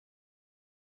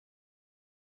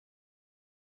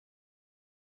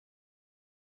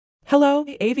Hello,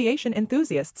 aviation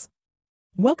enthusiasts.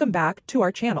 Welcome back to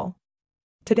our channel.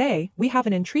 Today, we have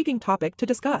an intriguing topic to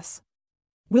discuss.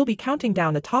 We'll be counting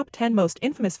down the top 10 most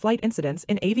infamous flight incidents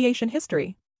in aviation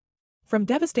history. From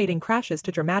devastating crashes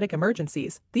to dramatic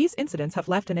emergencies, these incidents have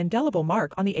left an indelible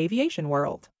mark on the aviation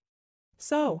world.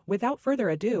 So, without further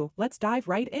ado, let's dive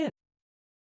right in.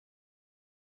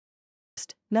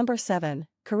 Number 7.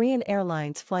 Korean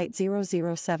Airlines Flight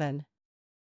 007.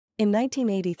 In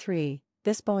 1983,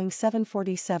 this Boeing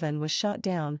 747 was shot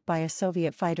down by a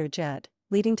Soviet fighter jet,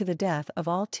 leading to the death of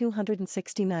all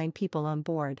 269 people on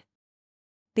board.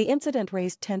 The incident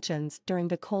raised tensions during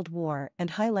the Cold War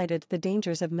and highlighted the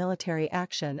dangers of military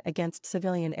action against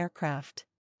civilian aircraft.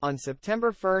 On September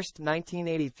 1,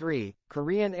 1983,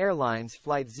 Korean Airlines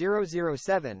Flight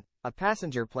 007, a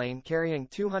passenger plane carrying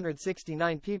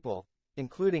 269 people,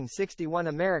 including 61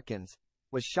 Americans,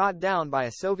 was shot down by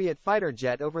a Soviet fighter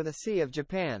jet over the Sea of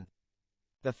Japan.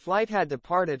 The flight had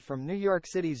departed from New York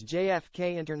City's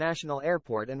JFK International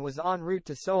Airport and was en route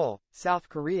to Seoul, South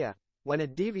Korea, when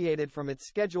it deviated from its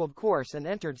scheduled course and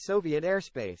entered Soviet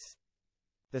airspace.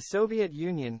 The Soviet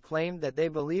Union claimed that they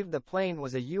believed the plane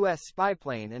was a U.S. spy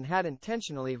plane and had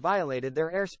intentionally violated their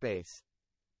airspace.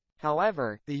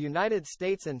 However, the United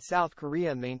States and South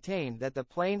Korea maintained that the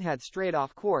plane had strayed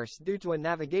off course due to a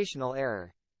navigational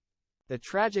error. The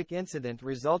tragic incident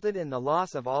resulted in the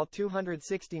loss of all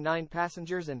 269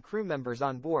 passengers and crew members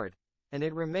on board, and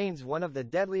it remains one of the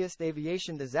deadliest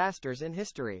aviation disasters in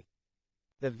history.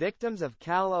 The victims of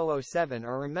KAL 007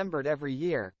 are remembered every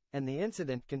year, and the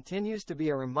incident continues to be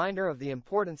a reminder of the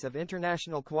importance of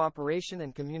international cooperation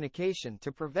and communication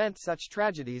to prevent such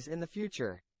tragedies in the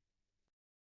future.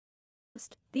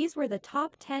 These were the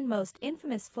top 10 most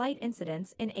infamous flight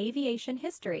incidents in aviation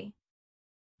history.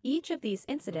 Each of these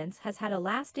incidents has had a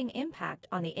lasting impact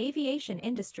on the aviation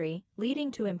industry,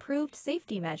 leading to improved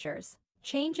safety measures,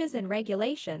 changes in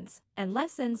regulations, and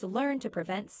lessons learned to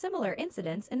prevent similar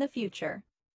incidents in the future.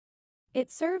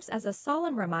 It serves as a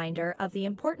solemn reminder of the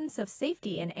importance of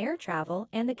safety in air travel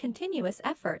and the continuous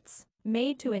efforts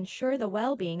made to ensure the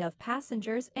well-being of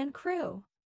passengers and crew.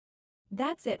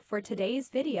 That's it for today's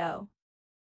video.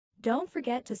 Don't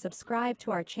forget to subscribe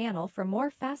to our channel for more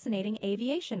fascinating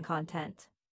aviation content.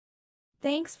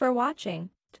 Thanks for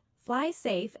watching. Fly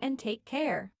safe and take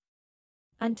care.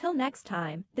 Until next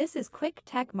time, this is Quick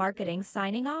Tech Marketing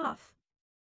signing off.